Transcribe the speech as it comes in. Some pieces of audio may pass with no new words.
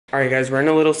Alright guys, we're in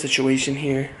a little situation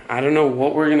here. I don't know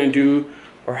what we're gonna do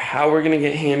or how we're gonna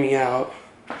get Hammy out.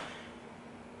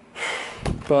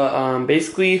 But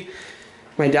basically,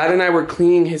 my dad and I were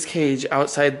cleaning his cage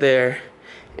outside there.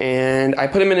 And I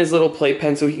put him in his little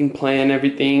playpen so he can play and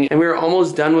everything. And we were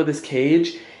almost done with his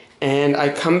cage. And I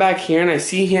come back here and I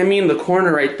see Hammy in the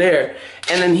corner right there.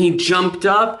 And then he jumped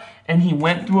up and he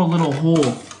went through a little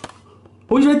hole.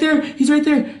 Oh, he's right there. He's right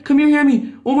there. Come here,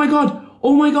 Hammy. Oh my God.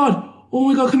 Oh my God. Oh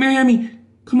my God, come here, Hammy.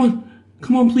 Come on.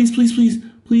 Come on, please, please, please.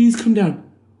 Please come down.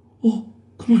 Oh,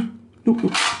 come on. No, no.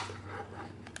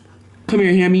 Come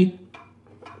here, Hammy.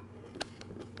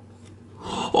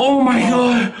 Oh my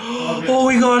God. Oh,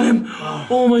 we got him.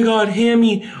 Oh my God,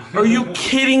 Hammy. Are you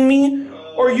kidding me?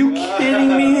 Are you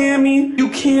kidding me, Hammy? You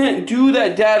can't do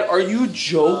that, Dad. Are you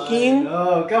joking?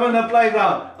 No, come on the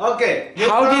playground. Okay.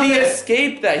 How did he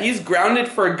escape that? He's grounded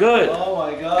for good. Oh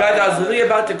my God. Guys, I was literally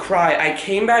about to cry. I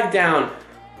came back down.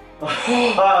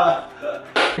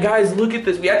 Guys, look at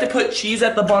this. We had to put cheese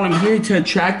at the bottom here to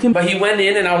attract him. But he went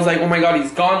in and I was like, oh my God,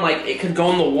 he's gone. Like, it could go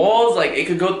on the walls. Like, it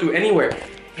could go through anywhere.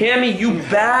 Hammy, you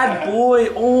bad boy.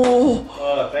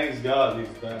 Oh, thanks God he's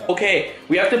bad. Okay,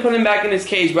 we have to put him back in his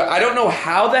cage, but I don't know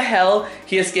how the hell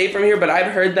he escaped from here, but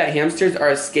I've heard that hamsters are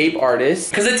escape artists.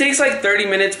 Because it takes like 30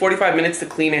 minutes, 45 minutes to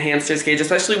clean a hamster's cage,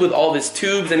 especially with all his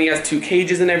tubes, and he has 2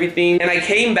 cages and everything. And I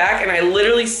came back and I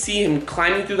literally see him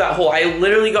climbing through that hole. I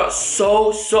literally got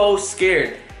so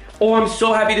scared. Oh, I'm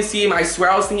so happy to see him. I swear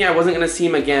I was thinking I wasn't gonna see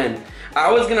him again. I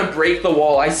was gonna break the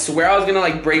wall. I swear I was gonna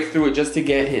like break through it just to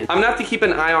get him. I'm gonna have to keep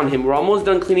an eye on him. We're almost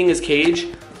done cleaning his cage.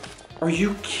 Are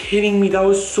you kidding me? That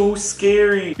was so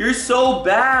scary. You're so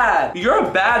bad. You're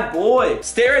a bad boy.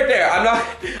 Stay right there. I'm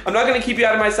not gonna keep you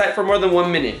out of my sight for more than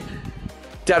 1 minute.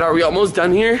 Dad, are we almost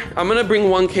done here? I'm gonna bring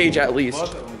 1 cage at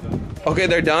least. Okay,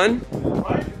 they're done?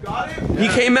 He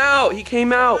came out. He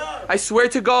came out. I swear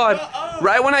to God.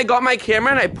 Right when I got my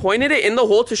camera and I pointed it in the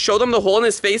hole to show them the hole and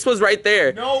his face was right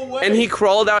there. No way. And he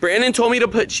crawled out. Brandon told me to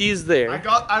put cheese there.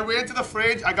 I ran to the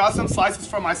fridge. I got some slices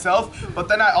for myself, but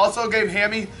then I also gave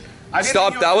Hammy.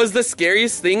 Stop, that was the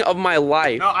scariest thing of my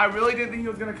life. No, I really didn't think he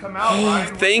was gonna come out.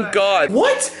 Ryan. Thank God.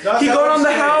 What? He got on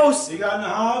the house. He got in the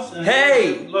house. And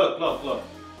hey.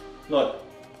 Look.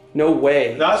 No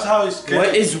way. That's how he's scared.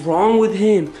 What is wrong with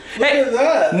him? Look at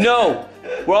that. No.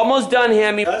 We're almost done,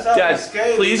 Hammy. Dad,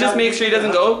 please just make sure he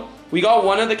doesn't go. We got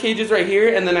one of the cages right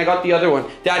here, and then I got the other one.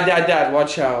 Dad,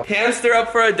 watch out. Hamster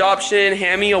up for adoption,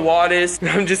 Hammy a Wadis.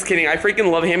 I'm just kidding. I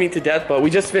freaking love Hammy to death, but we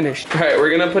just finished. All right,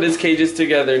 we're gonna put his cages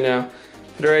together now.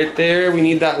 Put it right there. We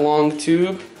need that long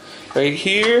tube right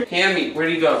here. Hammy, where'd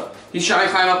he go? He's trying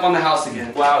to climb up on the house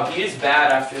again. Wow, he is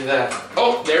bad after that.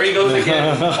 Oh, there he goes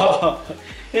again. Oh.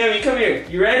 Hammy, come here.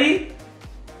 You ready?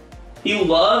 He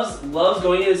loves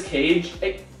going in his cage.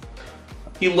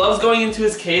 He loves going into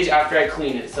his cage after I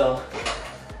clean it, so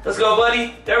let's go,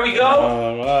 buddy. There we go.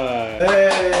 All right.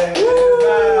 Hey,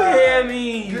 woo,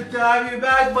 Hammy. Good to have you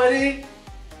back, buddy.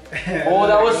 Oh,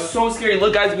 that was so scary.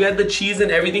 Look, guys, we had the cheese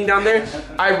and everything down there.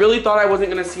 I really thought I wasn't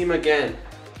gonna see him again.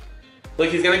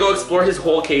 Look, he's gonna go explore his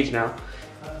whole cage now.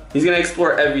 He's gonna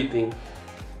explore everything.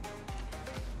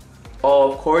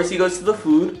 Oh, of course he goes to the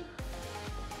food.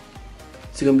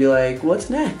 So you're gonna be like, what's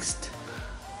next?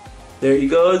 There he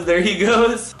goes, there he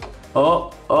goes.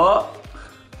 Oh.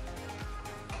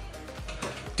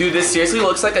 Dude, this seriously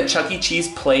looks like a Chuck E. Cheese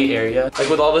play area. Like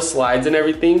with all the slides and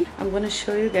everything. I'm gonna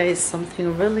show you guys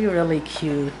something really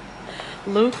cute.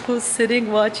 Look who's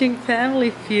sitting watching Family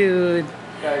Feud.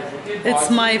 Guys, look at it's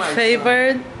my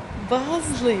favorite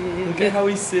Bosley. Look at how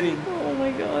he's sitting. Oh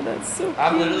my God, that's so cute.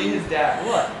 I'm literally his dad.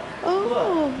 What?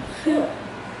 Oh.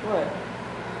 What?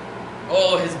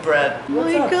 Oh, his breath. Oh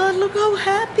my God, look how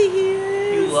happy he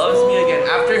is. He loves me again.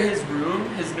 After his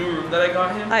new room that I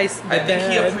got him, I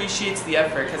think he appreciates the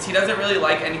effort because he doesn't really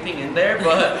like anything in there,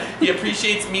 but he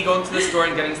appreciates me going to the store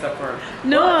and getting stuff for him.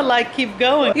 No, like keep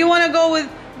going. You want to go with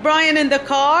Brian in the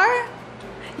car?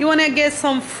 You want to get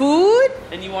some food?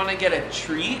 And you want to get a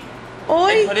treat?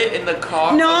 Oi. And put it in the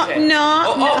car? No, okay.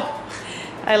 no.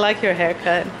 I like your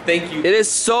haircut. Thank you. It is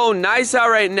so nice out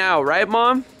right now, right,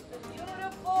 Mom?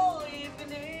 Beautiful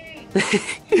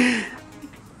evening.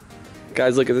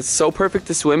 Guys, look, it's so perfect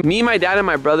to swim. Me, my dad, and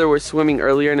my brother were swimming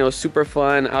earlier, and it was super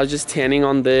fun. I was just tanning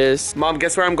on this. Mom,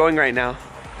 guess where I'm going right now?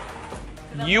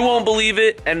 You won't believe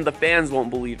it, and the fans won't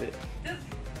believe it.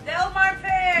 Del Mar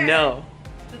Fair. No.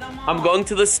 I'm going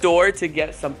to the store to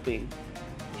get something.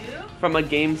 You? From a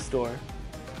game store.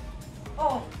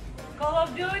 Oh, Call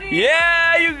of Duty.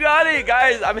 Yeah, you got it,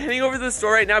 guys. I'm heading over to the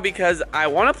store right now because I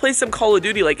want to play some Call of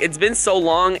Duty. Like, it's been so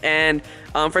long, and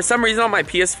For some reason on my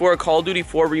PS4, Call of Duty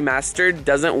 4 Remastered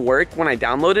doesn't work when I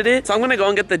downloaded it. So I'm gonna go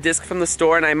and get the disc from the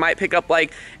store, and I might pick up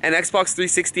like an Xbox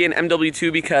 360 and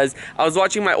MW2 because I was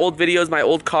watching my old videos, my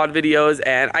old COD videos,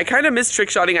 and I kind of miss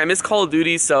trickshotting. I miss Call of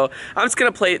Duty, so I'm just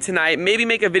gonna play it tonight. Maybe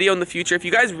make a video in the future. If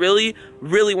you guys really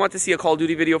want to see a Call of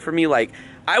Duty video for me, like,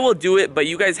 I will do it, but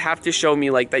you guys have to show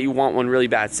me like that you want one really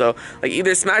bad. So like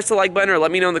either smash the like button or let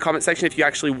me know in the comment section if you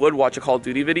actually would watch a Call of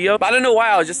Duty video. But I don't know why,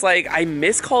 I was just like, I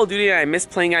miss Call of Duty and I miss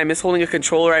playing, I miss holding a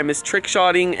controller, I miss trick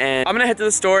shotting, and I'm gonna head to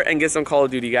the store and get some Call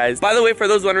of Duty, guys. By the way, for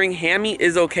those wondering, Hammy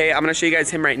is okay. I'm gonna show you guys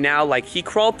him right now. Like, he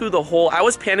crawled through the hole. I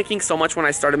was panicking so much when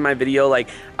I started my video. Like,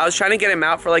 I was trying to get him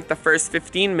out for like the first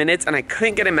 15 minutes and I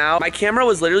couldn't get him out. My camera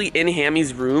was literally in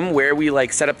Hammy's room where we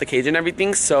like set up the cage and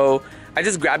everything, so I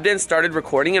just grabbed it and started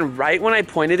recording, and right when I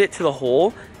pointed it to the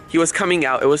hole, he was coming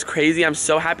out. It was crazy. I'm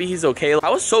so happy he's okay. I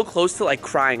was so close to like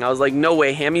crying. I was like, no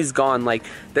way, Hammy's gone. Like,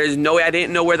 there's no way. I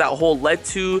didn't know where that hole led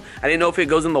to. I didn't know if it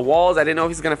goes in the walls. I didn't know if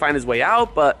he's gonna find his way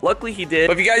out, but luckily he did.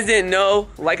 But if you guys didn't know,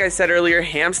 like I said earlier,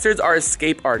 hamsters are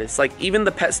escape artists. Like, even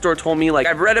the pet store told me, like,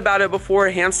 I've read about it before,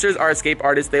 hamsters are escape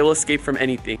artists. They will escape from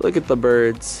anything. Look at the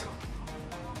birds.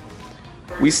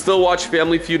 We still watch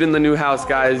Family Feud in the new house,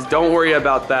 guys. Don't worry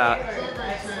about that.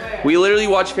 We literally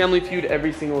watch Family Feud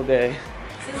every single day.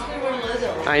 Since we were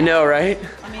little. I know, right?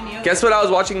 I mean, you Guess what I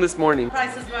was watching this morning?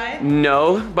 Price is Right?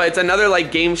 No, but it's another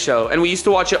like game show, and we used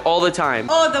to watch it all the time.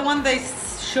 Oh, the one they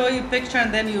show you picture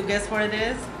and then you guess what it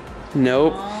is?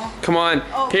 Nope. Oh. Come on.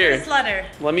 Oh, Here. first letter.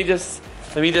 Let me just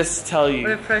tell you.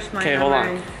 Refresh my Okay, hold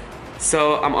memory. on.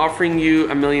 So I'm offering you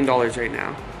 $1 million right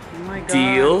now. Oh my god.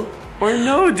 Deal or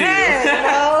no deal? Hey,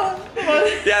 well,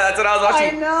 Yeah, that's what I was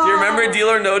watching. I know. Do you remember Deal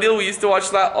or No Deal? We used to watch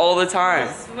that all the time.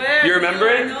 I swear. You remember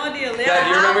Deal or it? No Deal. Yeah, Dad, do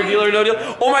you remember how Deal or No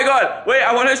Deal? Oh my god, wait,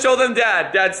 I want to show them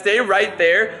Dad. Dad, stay right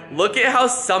there. Look at how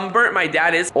sunburnt my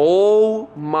dad is. Oh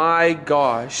my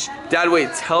gosh. Dad,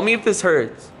 wait, tell me if this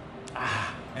hurts.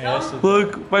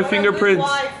 Look, my fingerprints.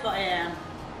 Wife I am.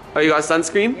 Oh, you got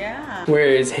sunscreen? Yeah. Where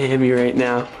is Hammy right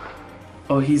now?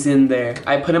 Oh, he's in there.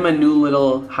 I put him a new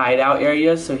little hideout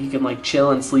area so he can like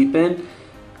chill and sleep in.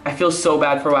 I feel so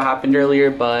bad for what happened earlier,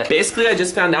 but basically I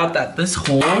just found out that this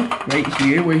hole right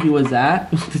here where he was at,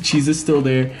 the cheese is still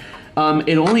there,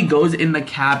 it only goes in the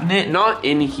cabinet, not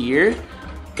in here.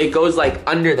 It goes like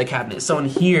under the cabinet, so in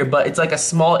here, but it's like a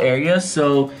small area,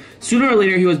 so sooner or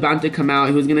later he was bound to come out.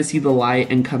 He was gonna see the light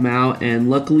and come out,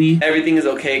 and luckily everything is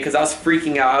okay because I was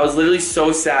freaking out. I was literally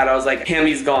so sad. I was like,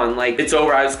 Hammy's gone, like it's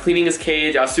over. I was cleaning his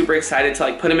cage. I was super excited to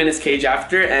like put him in his cage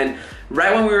after, and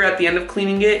right when we were at the end of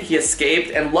cleaning it, he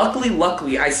escaped, and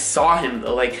luckily I saw him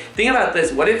though. Like, think about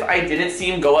this, what if I didn't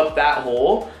see him go up that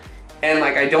hole and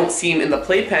like I don't see him in the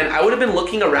playpen? I would have been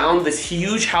looking around this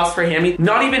huge house for Hammy,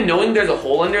 not even knowing there's a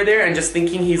hole under there and just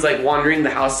thinking he's like wandering the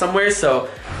house somewhere, so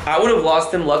I would have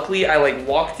lost him. Luckily, I like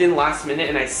walked in last minute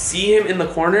and I see him in the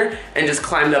corner and just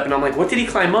climbed up, and I'm like, what did he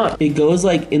climb up? It goes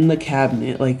like in the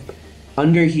cabinet, like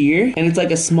under here, and it's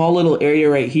like a small little area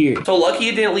right here. So lucky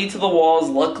it didn't lead to the walls,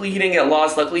 luckily he didn't get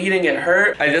lost, luckily he didn't get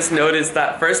hurt. I just noticed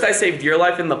that first I saved your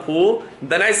life in the pool,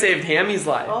 then I saved Hammy's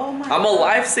life. Oh my I'm a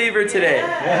lifesaver today.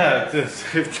 Yeah, just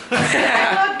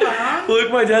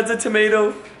Look, my dad's a tomato.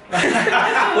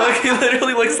 Look, he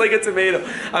literally looks like a tomato.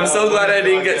 I'm so glad I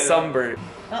didn't get sunburned.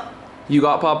 You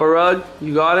got Papa Rug?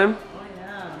 You got him? Oh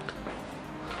yeah.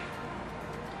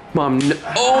 Mom, no.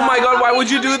 Oh my god, why would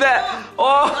you do that?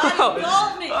 Oh!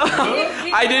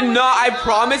 I did not, I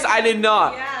promise I did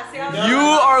not. Yeah, see, You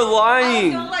are I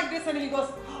lying. feel like this and he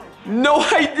goes, No,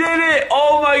 I didn't.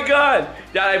 Oh my god.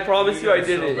 Dad, I promise you I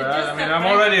didn't. I mean, I'm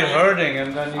already hurting,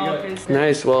 and then you get...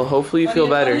 Nice, well, hopefully you feel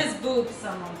better. His boobs,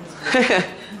 some of his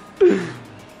boobs.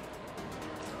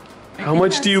 How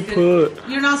much do you put?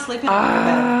 You're not sleeping in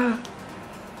bed.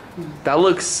 That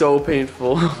looks so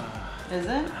painful. Is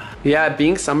it? Yeah,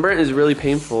 being sunburnt is really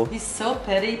painful. He's so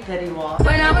petty wall.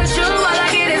 When I'm with you, all I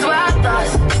get is wild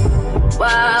thoughts.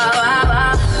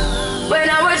 Wow. When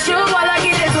I'm with you, all I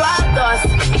get is wild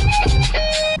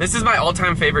thoughts. This is my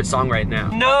all-time favorite song right now.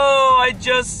 No, I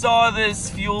just saw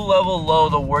this fuel level low,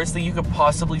 the worst thing you could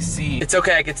possibly see. It's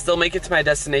okay, I could still make it to my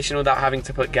destination without having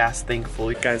to put gas,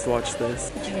 thankfully. Guys, watch this.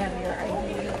 Do you have your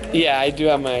ID? Yeah, I do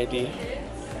have my ID.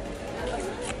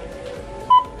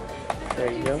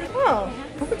 There you go. Oh,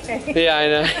 okay. Yeah, I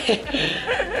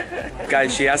know.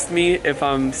 Guys, she asked me if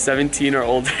I'm 17 or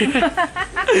older.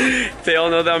 They all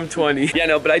know that I'm 20. Yeah,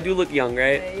 no, but I do look young,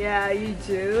 right? Yeah, you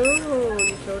do.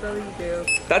 You totally do.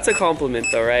 That's a compliment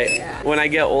though, right? Yeah. When I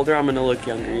get older, I'm gonna look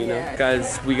younger, you know? Yeah.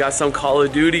 Guys, we got some Call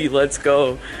of Duty, let's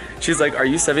go. She's like, are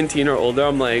you 17 or older?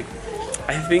 I'm like,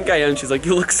 I think I am. She's like,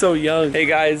 you look so young. Hey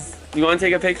guys, you wanna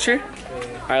take a picture?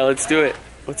 All right, let's do it.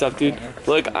 What's up, dude?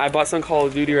 Look, I bought some Call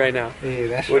of Duty right now. Hey,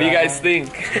 that's what do you guys think?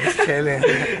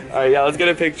 Alright, yeah, let's get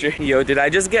a picture. Yo, did I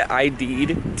just get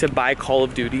ID'd to buy Call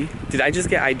of Duty? Did I just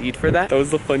get ID'd for that? That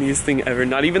was the funniest thing ever.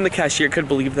 Not even the cashier could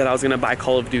believe that I was gonna buy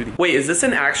Call of Duty. Wait, is this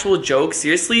an actual joke?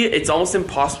 Seriously, it's almost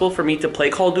impossible for me to play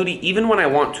Call of Duty even when I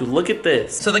want to. Look at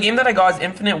this. So the game that I got is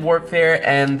Infinite Warfare,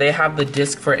 and they have the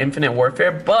disc for Infinite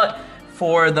Warfare, but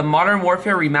for the Modern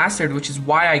Warfare Remastered, which is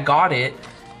why I got it,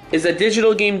 is a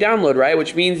digital game download, right?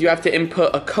 Which means you have to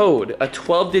input a code, a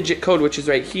 12-digit code, which is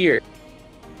right here.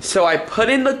 So I put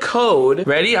in the code.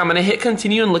 Ready? I'm gonna hit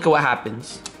continue and look at what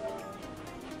happens.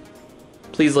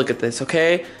 Please look at this,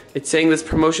 okay? It's saying this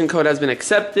promotion code has been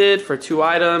accepted for 2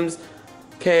 items.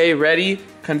 Okay, ready?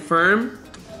 Confirm.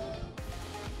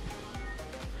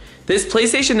 This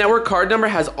PlayStation Network card number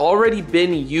has already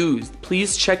been used.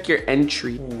 Please check your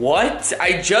entry. What?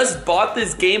 I just bought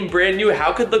this game brand new.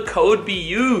 How could the code be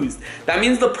used? That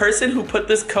means the person who put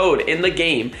this code in the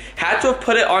game had to have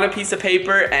put it on a piece of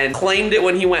paper and claimed it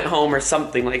when he went home or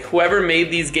something. Like whoever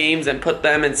made these games and put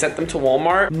them and sent them to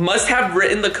Walmart must have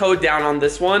written the code down on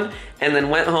this one and then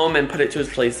went home and put it to his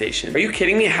PlayStation. Are you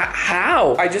kidding me?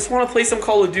 How? I just want to play some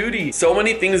Call of Duty. So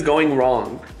many things going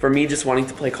wrong for me just wanting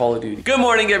to play Call of Duty. Good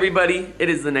morning, everybody. It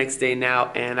is the next day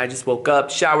now, and I just woke up,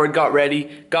 showered, got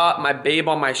ready, got my babe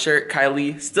on my shirt,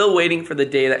 Kylie. Still waiting for the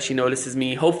day that she notices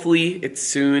me. Hopefully, it's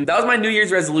soon. That was my New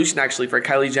Year's resolution, actually, for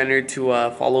Kylie Jenner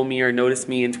to follow me or notice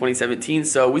me in 2017.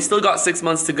 So we still got 6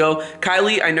 months to go.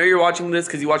 Kylie, I know you're watching this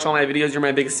because you watch all my videos. You're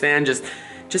my biggest fan.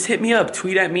 Just hit me up,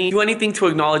 tweet at me, do anything to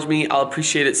acknowledge me. I'll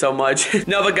appreciate it so much.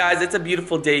 No, but guys, it's a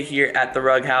beautiful day here at the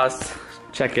Rug house.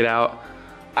 Check it out.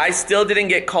 I still didn't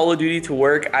get Call of Duty to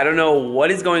work. I don't know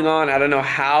what is going on. I don't know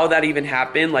how that even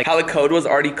happened, like how the code was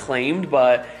already claimed,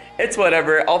 but it's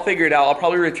whatever. I'll figure it out. I'll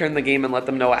probably return the game and let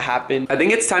them know what happened. I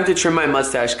think it's time to trim my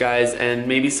mustache, guys, and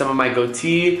maybe some of my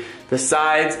goatee, the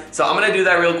sides. So I'm gonna do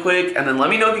that real quick, and then let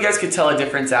me know if you guys could tell a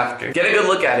difference after. Get a good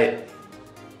look at it.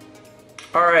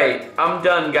 Alright, I'm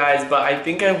done, guys, but I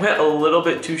think I went a little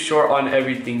bit too short on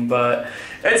everything, but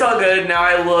it's all good. Now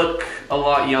I look a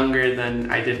lot younger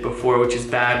than I did before, which is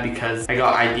bad because I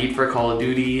got ID'd for Call of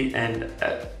Duty and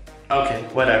okay,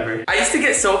 whatever. I used to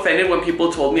get so offended when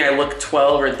people told me I look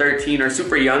 12 or 13 or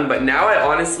super young, but now I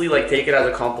honestly like take it as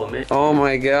a compliment. Oh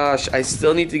my gosh, I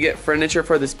still need to get furniture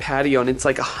for this patio and it's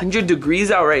like 100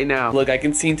 degrees out right now. Look, I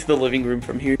can see into the living room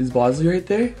from here. Is Bosley right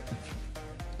there?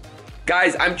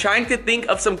 Guys, I'm trying to think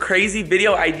of some crazy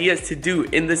video ideas to do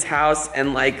in this house,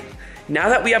 and like now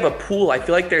that we have a pool, I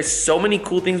feel like there's so many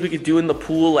cool things we could do in the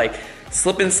pool, like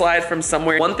slip and slide from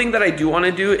somewhere. One thing that I do want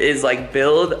to do is like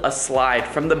build a slide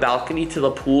from the balcony to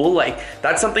the pool. Like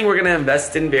that's something we're gonna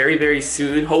invest in very, very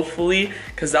soon, hopefully,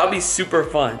 because that'll be super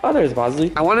fun. Oh, there's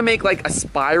Bosley. I want to make like a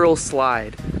spiral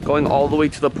slide going all the way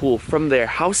to the pool from there.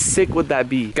 How sick would that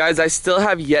be? Guys, I still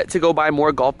have yet to go buy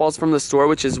more golf balls from the store,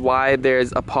 which is why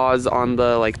there's a pause on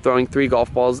the like throwing 3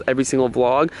 golf balls every single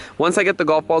vlog. Once I get the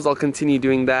golf balls, I'll continue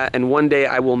doing that, and one day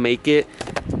I will make it.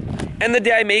 And the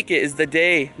day I make it is the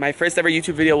day my first ever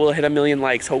YouTube video will hit 1 million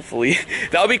likes, hopefully.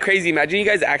 That would be crazy. Imagine you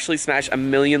guys actually smash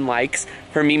 1 million likes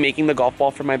for me making the golf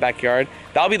ball from my backyard.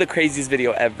 That'll be the craziest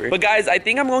video ever. But guys, I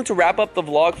think I'm going to wrap up the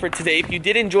vlog for today. If you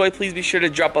did enjoy, please be sure to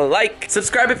drop a like.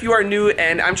 Subscribe if you are new,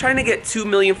 and I'm trying to get 2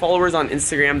 million followers on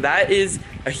Instagram. That is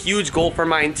a huge goal for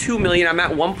mine, 2 million. I'm at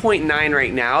 1.9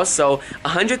 right now, so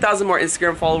 100,000 more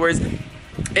Instagram followers.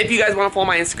 If you guys want to follow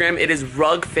my Instagram, it is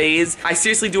Rug FaZe. I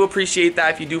seriously do appreciate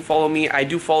that if you do follow me. I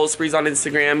do follow Sprees on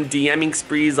Instagram, DMing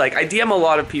Sprees. Like, I DM a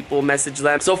lot of people, message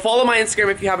them. So follow my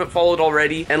Instagram if you haven't followed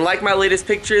already. And like my latest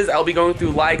pictures, I'll be going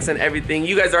through likes and everything.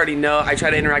 You guys already know. I try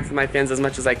to interact with my fans as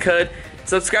much as I could.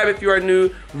 Subscribe if you are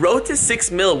new. Road to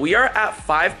 6 mil. We are at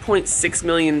 5.6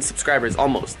 million subscribers,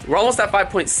 almost. We're almost at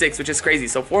 5.6, which is crazy.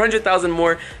 So 400,000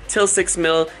 more till 6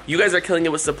 mil. You guys are killing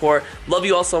it with support. Love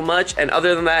you all so much. And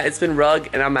other than that, it's been Rug,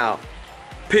 and I'm out.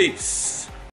 Peace.